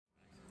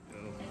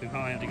We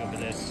probably have to go for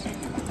this.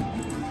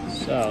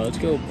 So let's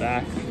go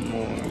back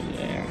more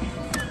there.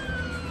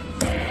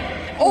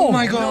 Oh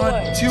my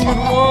god, 2 and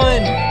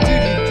 1!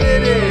 Dude, you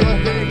did it!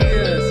 Heck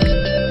yes.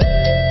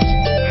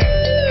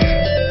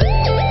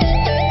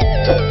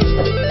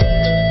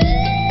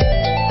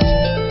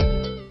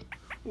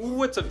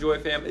 What's up, Joy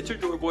fam? It's your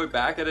Joy Boy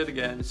back at it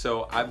again.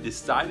 So I've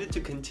decided to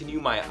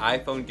continue my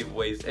iPhone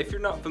giveaways. If you're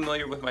not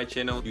familiar with my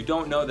channel, you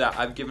don't know that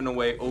I've given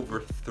away over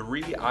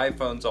 3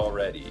 iPhones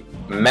already.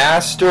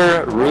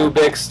 Master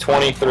Rubik's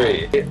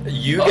 23.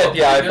 You get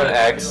the iPhone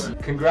X.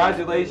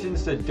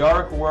 Congratulations to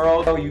Dark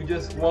World. You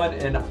just won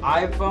an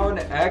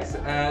iPhone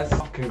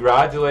XS.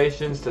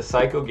 Congratulations to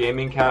Psycho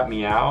Gaming Cat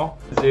Meow.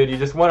 Dude, you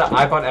just won an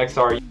iPhone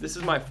XR. This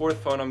is my 4th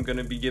phone I'm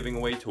gonna be giving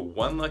away to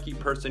one lucky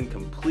person,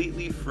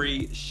 completely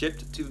free,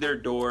 shipped to their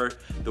door.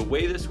 The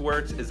way this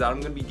works is that I'm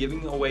going to be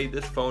giving away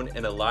this phone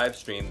in a live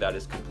stream that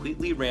is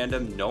completely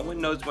random. No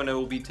one knows when it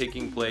will be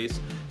taking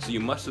place, so you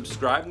must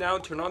subscribe now,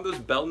 turn on those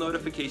bell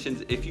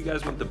notifications if you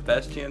guys want the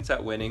best chance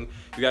at winning.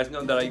 You guys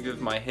know that I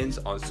give my hints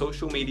on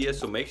social media,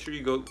 so make sure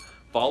you go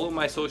follow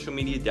my social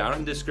media down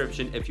in the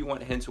description if you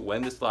want hints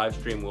when this live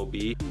stream will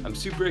be. I'm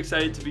super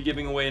excited to be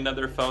giving away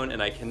another phone,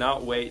 and I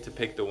cannot wait to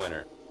pick the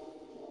winner.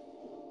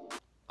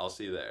 I'll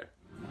see you there.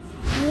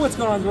 What's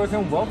going on, Joy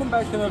fam? Welcome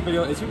back to another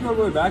video. It's your girl,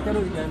 we're back at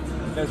it again,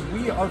 because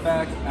we are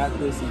back at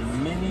this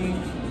mini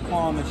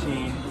claw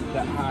machine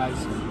that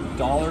has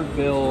dollar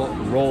bill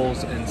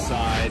rolls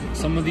inside.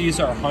 Some of these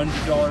are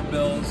 $100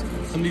 bills,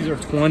 some of these are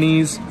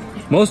 20s.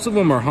 Most of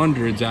them are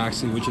hundreds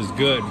actually, which is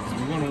good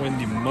because we want to win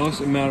the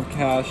most amount of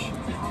cash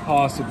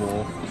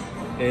possible.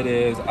 It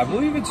is, I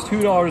believe it's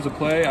 $2 a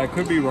play. I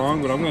could be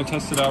wrong, but I'm going to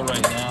test it out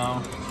right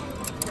now.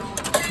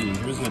 Let's see,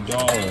 here's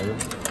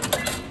 $1.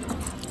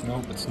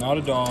 Nope, it's not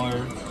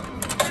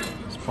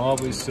 $1. It's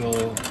probably still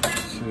 2.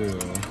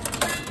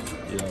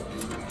 Yep.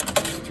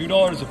 It's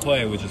 $2 a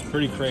play, which is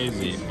pretty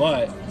crazy,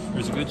 but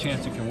there's a good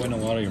chance you can win a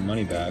lot of your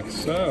money back.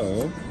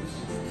 So,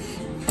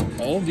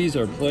 all of these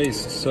are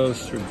placed so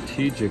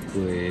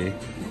strategically. I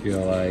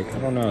feel like, I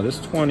don't know, this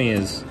 20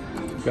 is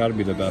got to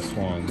be the best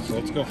one. So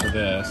let's go for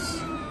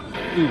this.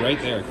 Ooh, right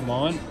there, come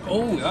on.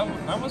 Oh,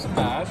 that wasn't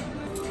bad.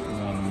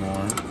 One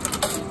more.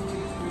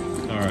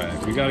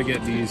 Alright, we gotta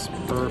get these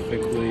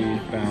perfectly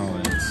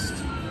balanced.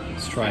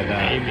 Let's try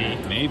that.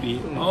 Maybe.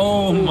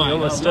 Oh my god, you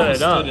almost stood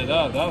it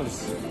up. That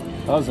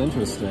was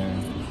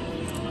interesting.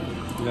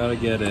 We gotta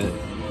get it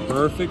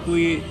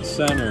perfectly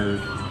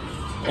centered.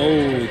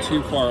 Oh,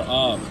 too far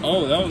up.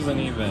 Oh, that wasn't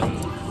even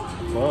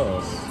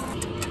close.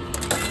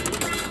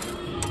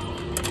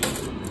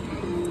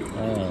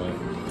 Alright.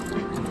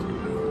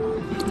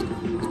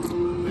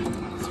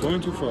 It's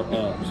going too far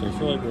up, so I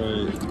feel like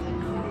right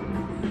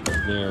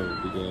there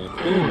would be good.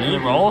 Ooh, maybe.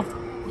 Roll?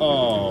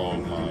 Oh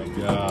my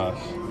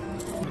gosh.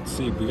 Let's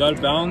see, we gotta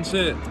balance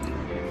it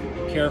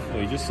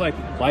carefully, just like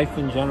life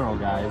in general,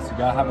 guys. You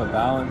gotta have a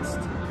balanced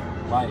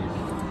life.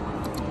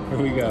 Here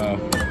we go.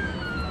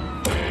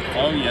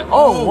 Oh yeah.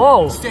 Oh,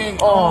 whoa. Stay.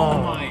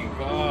 Oh my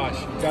gosh.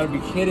 You gotta be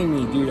kidding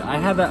me, dude. I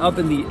had that up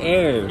in the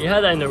air. You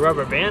had that in the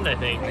rubber band, I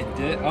think. I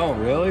did? Oh,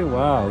 really?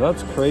 Wow,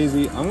 that's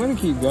crazy. I'm gonna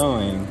keep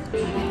going.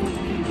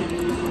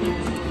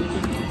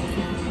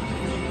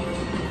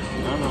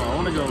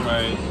 Go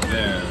right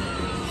there.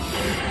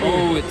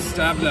 Oh, it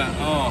stabbed that.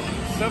 Oh,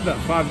 it stabbed that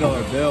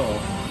 $5 bill.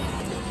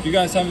 If you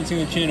guys haven't seen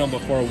the channel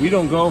before, we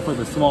don't go for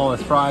the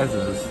smallest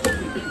prizes.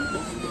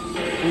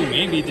 Ooh,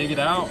 maybe dig it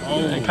out.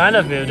 Oh, I kind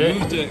of moved it.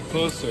 Moved it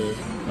closer.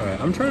 All right,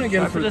 I'm trying to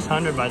get it for this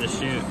 100 by the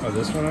chute. Oh,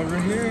 this one over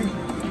here.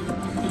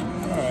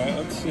 All right,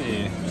 let's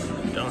see.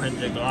 Don't hit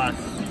the glass.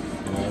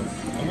 Yeah.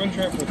 I'm gonna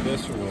try it for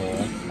this roll.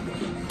 I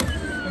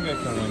think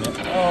I can win it.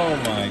 Oh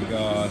my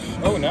gosh.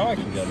 Oh, now I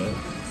can get it.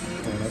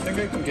 I think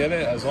I can get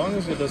it as long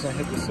as it doesn't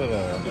hit this little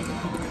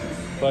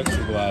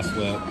plexiglass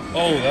lip.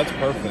 Oh, that's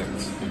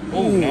perfect.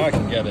 Oh, now I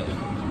can get it.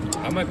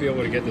 I might be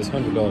able to get this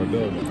 $100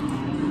 bill.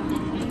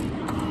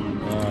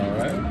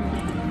 Alright.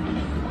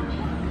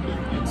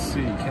 Let's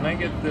see. Can I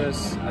get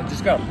this? I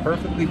just got to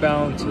perfectly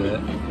balance it.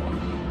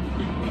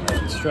 Alright,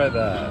 let's try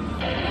that.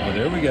 Oh,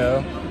 there we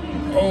go.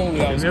 Oh,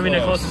 that was moving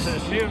it close. closer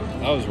to the chute.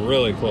 That was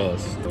really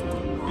close.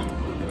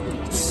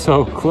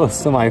 So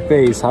close to my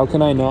face. How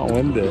can I not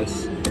win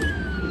this?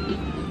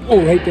 Oh,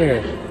 right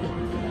there.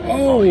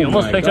 Oh, you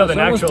almost picked up an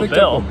actual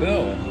bill.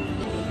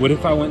 What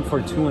if I went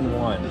for 2 and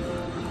 1?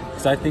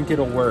 Because I think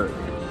it'll work.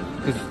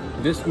 Because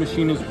this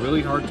machine is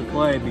really hard to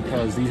play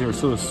because these are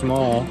so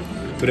small.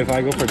 But if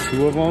I go for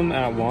 2 of them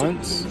at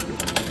once,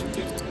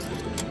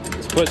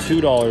 let's put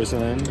 $2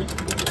 in.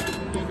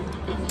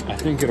 I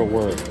think it'll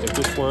work. If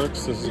this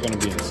works, this is going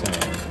to be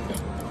insane.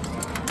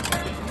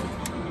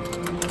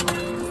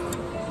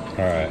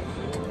 All right,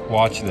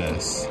 watch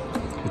this.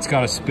 It's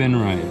got to spin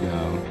right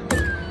now.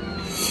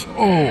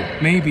 Oh,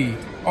 maybe.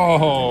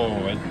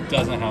 Oh, it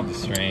doesn't have the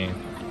strain.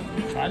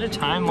 Try to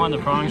time one of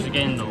the prongs to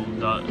get in the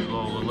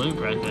loop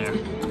right there.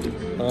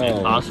 Oh.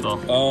 If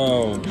possible.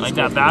 Oh. Like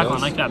that back one,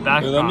 like that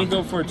back one. Let me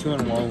go for a 2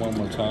 and 1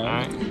 more time.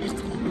 Alright.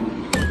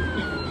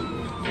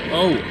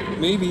 Oh,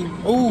 maybe.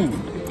 Oh,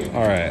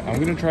 All right, I'm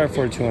gonna try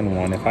for a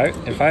 2-in-1.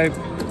 If I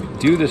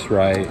do this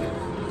right,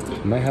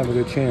 I might have a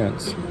good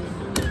chance.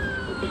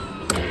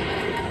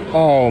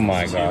 Oh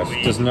my gosh,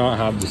 it does not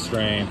have the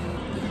strain.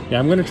 Yeah,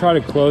 I'm gonna try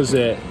to close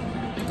it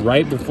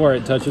right before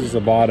it touches the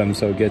bottom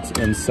so it gets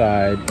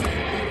inside.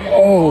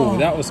 Oh,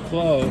 that was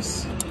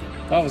close.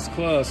 That was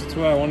close. That's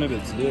what I wanted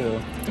it to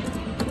do.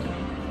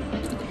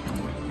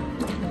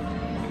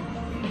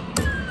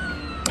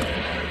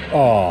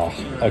 Oh,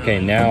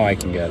 okay, now I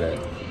can get it.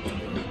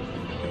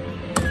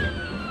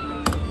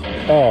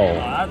 Oh.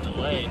 That's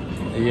delayed.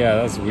 Yeah,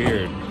 that's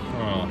weird.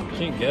 Oh,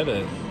 can't get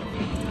it.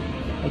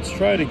 Let's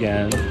try it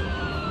again.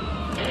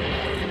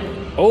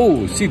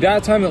 Oh, see,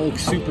 that time it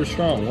looks super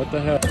strong. What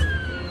the heck?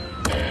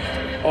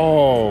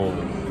 Oh.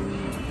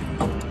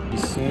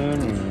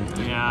 Soon.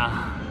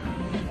 Yeah.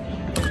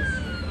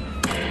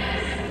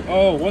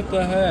 Oh, what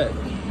the heck?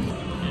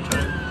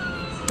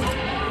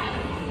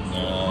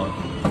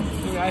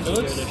 I should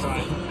give it a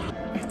try.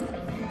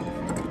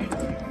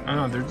 I don't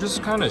know, they're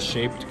just kind of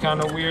shaped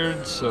kind of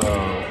weird, so...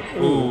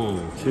 Ooh.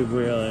 Too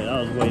early.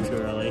 That was way too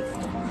early.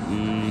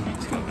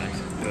 Let's go back.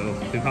 Go.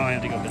 We probably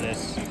have to go for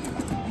this.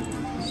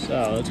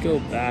 So, let's go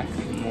back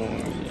more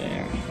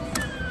there.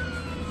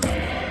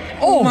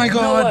 Oh my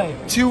god! way.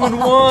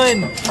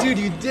 2-in-1! Dude,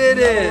 you did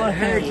it!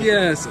 Heck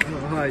yes!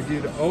 Oh,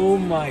 dude, oh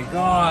my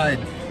god!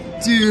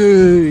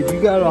 Dude,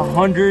 you got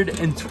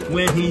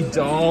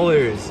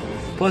 $120.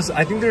 Plus,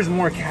 I think there's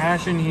more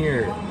cash in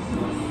here.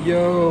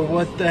 Yo,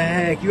 what the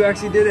heck? You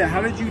actually did it.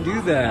 How did you do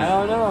that? I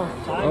don't know.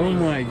 Oh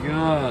my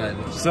god.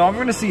 So I'm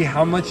gonna see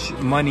how much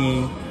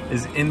money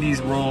is in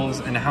these rolls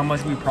and how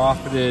much we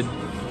profited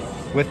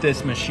with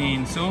this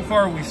machine. So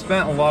far, we've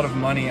spent a lot of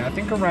money. I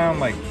think around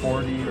like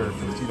 $40 or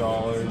 $50.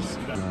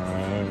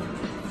 Alright.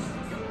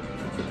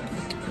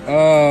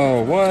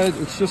 Oh, what?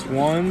 It's just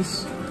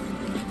ones?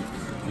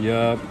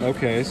 Yup.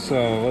 Okay,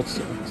 so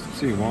let's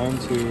see. 1,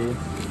 2, 3,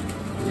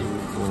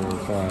 4,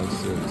 5,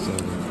 6,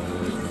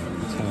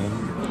 7, 8,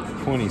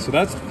 10. 20. So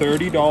that's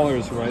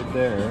 $30 right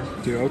there.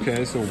 Dude,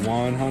 okay, so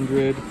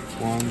 100,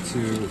 1, 2,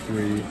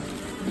 3, 5,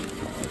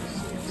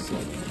 6,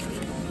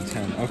 7,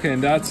 10. Okay,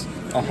 and that's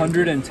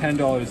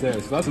 $110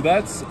 there. So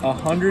that's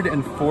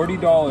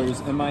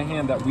 $140 in my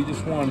hand that we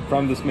just won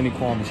from this mini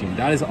claw machine.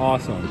 That is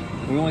awesome.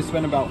 We only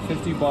spent about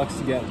 $50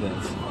 to get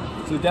this.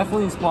 So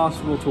definitely it's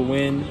possible to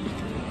win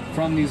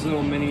from these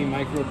little mini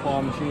micro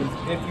claw machines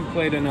if you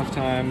played enough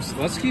times.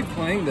 Let's keep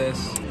playing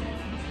this.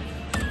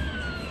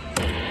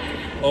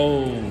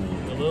 Oh,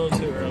 A little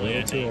too early,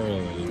 I think.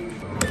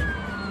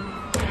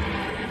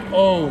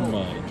 Oh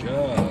my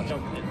god.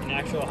 An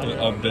actual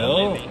A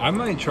bill? I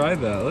might try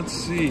that. Let's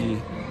see.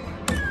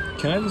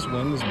 Can I just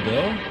win this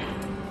bill?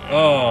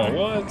 Oh,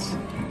 what?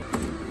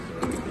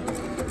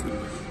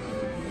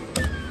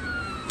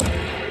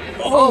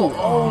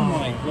 Oh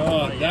my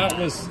god. That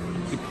was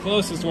the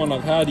closest one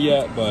I've had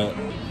yet, but...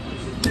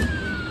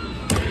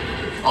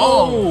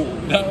 Oh!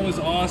 That was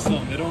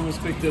awesome. It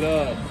almost picked it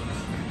up.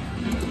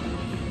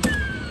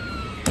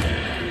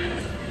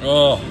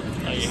 Oh.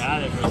 Oh, you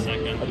had it for a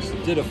second. I just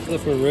did a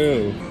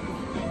flipperoo.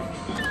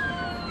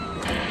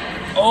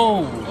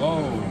 Oh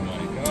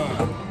my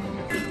god.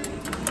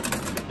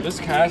 This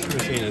cash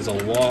machine is a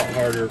lot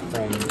harder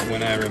from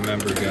when I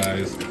remember,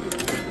 guys.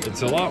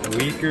 It's a lot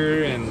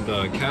weaker and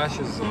the cash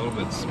is a little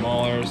bit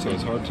smaller, so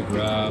it's hard to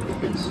grab.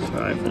 Let's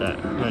try for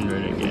that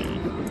 100 again.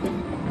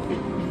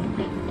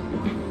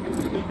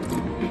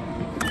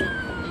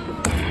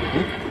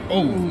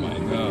 Oh my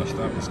gosh,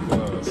 that was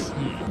close.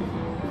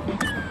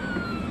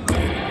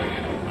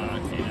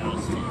 Okay, that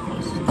was too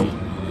close to me.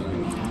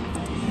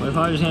 What if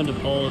I just had to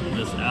pull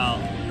this out?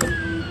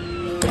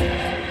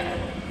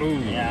 Ooh,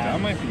 Yeah.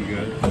 that might be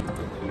good.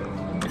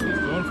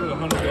 Going for the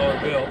 $100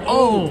 bill.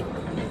 Oh!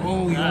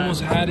 Oh, you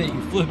almost had it.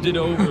 You flipped it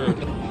over.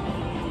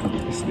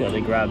 Just be able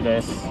to grab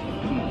this.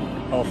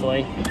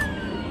 Hopefully.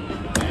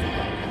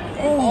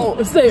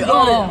 Oh, stay.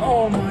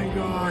 Oh my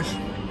gosh.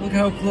 Look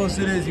how close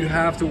it is. You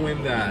have to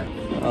win that.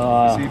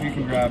 See if you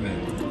can grab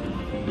it.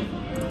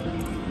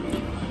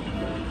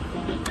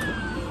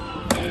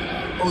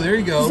 Oh, there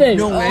you go. Same.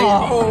 No way.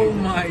 Oh. Oh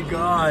my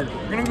god.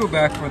 We're gonna go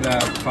back for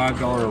that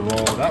 $5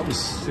 roll. That was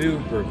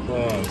super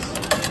close.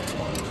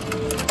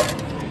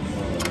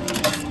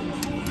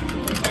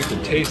 I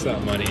could taste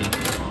that money.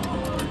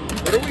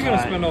 What are we gonna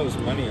spend all this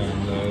money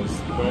on, those?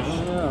 I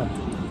don't know.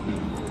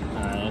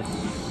 Alright, let's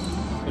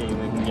see if we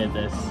can get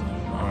this.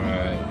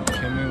 Alright,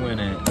 can we win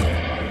it?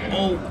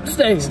 Oh,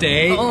 Stay.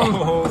 stay. Oh,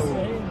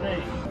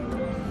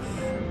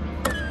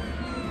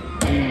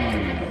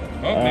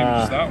 maybe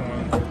just that one.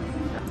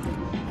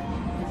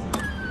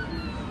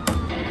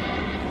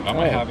 I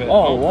might have it.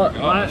 Oh, what?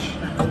 Gosh.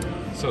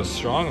 So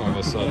strong all of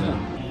a sudden.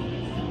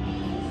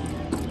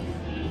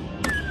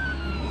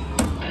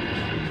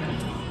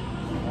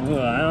 Ooh,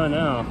 I don't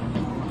know.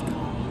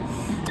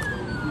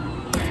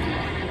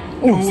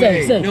 No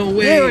way. Stay. No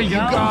way. There we You go.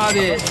 got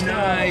it.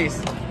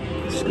 Nice.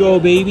 Let's go,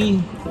 baby.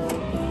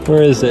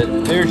 Where is it?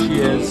 There she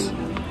is.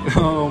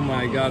 Oh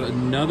my god.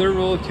 Another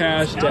roll of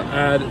cash to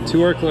add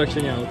to our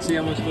collection. Yeah, let's see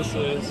how much this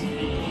is.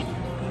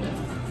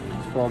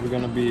 probably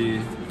gonna be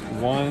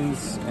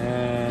ones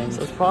and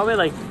So it's probably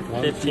like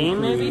 1, 15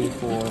 2, 3, maybe?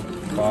 4,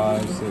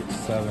 5, 6,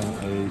 7,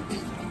 8,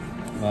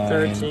 9,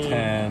 13,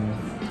 10,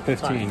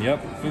 15. 5.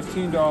 Yep,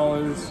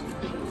 $15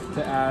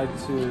 to add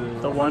to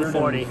The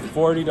 140.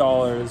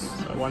 $40. So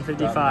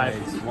 155. That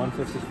makes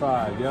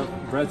 155. Yep,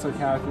 Brett's a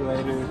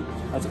calculator.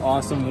 That's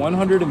awesome.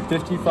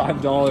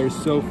 $155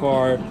 so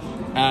far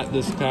at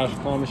this cash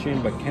claw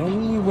machine, but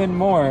can we win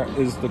more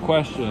is the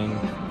question.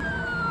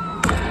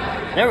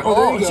 There, Oh,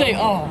 there you go. say,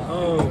 oh.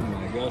 Oh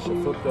my gosh,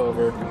 it flipped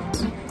over.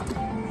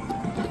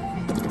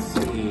 Let's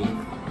see.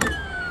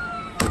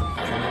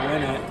 Can we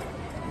win it?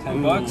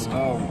 10 bucks?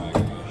 Oh my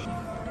gosh. I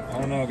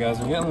don't know, guys.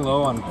 I'm getting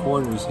low on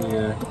quarters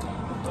here.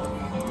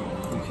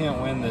 We can't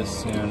win this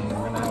soon.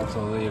 We're gonna have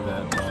to leave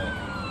it, but...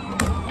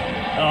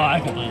 Oh, I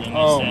completely missed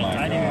Oh it.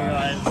 my I didn't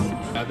realize.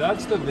 Now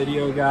that's the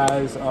video,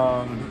 guys.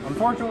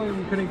 Unfortunately,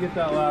 we couldn't get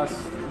that last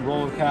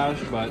roll of cash,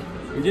 but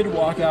we did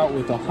walk out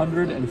with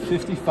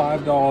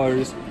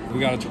 $155. We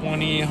got a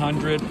 20,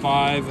 100,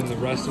 5, and the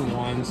rest of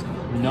ones.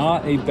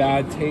 Not a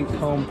bad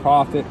take-home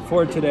profit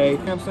for today.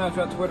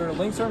 Snapchat, Twitter,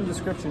 links are in the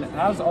description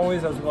as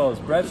always, as well as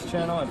Brett's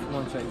channel. If you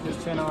want to check his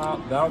channel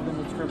out, that'll be in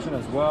the description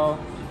as well.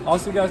 I'll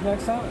see you guys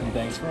next time, and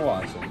thanks for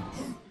watching.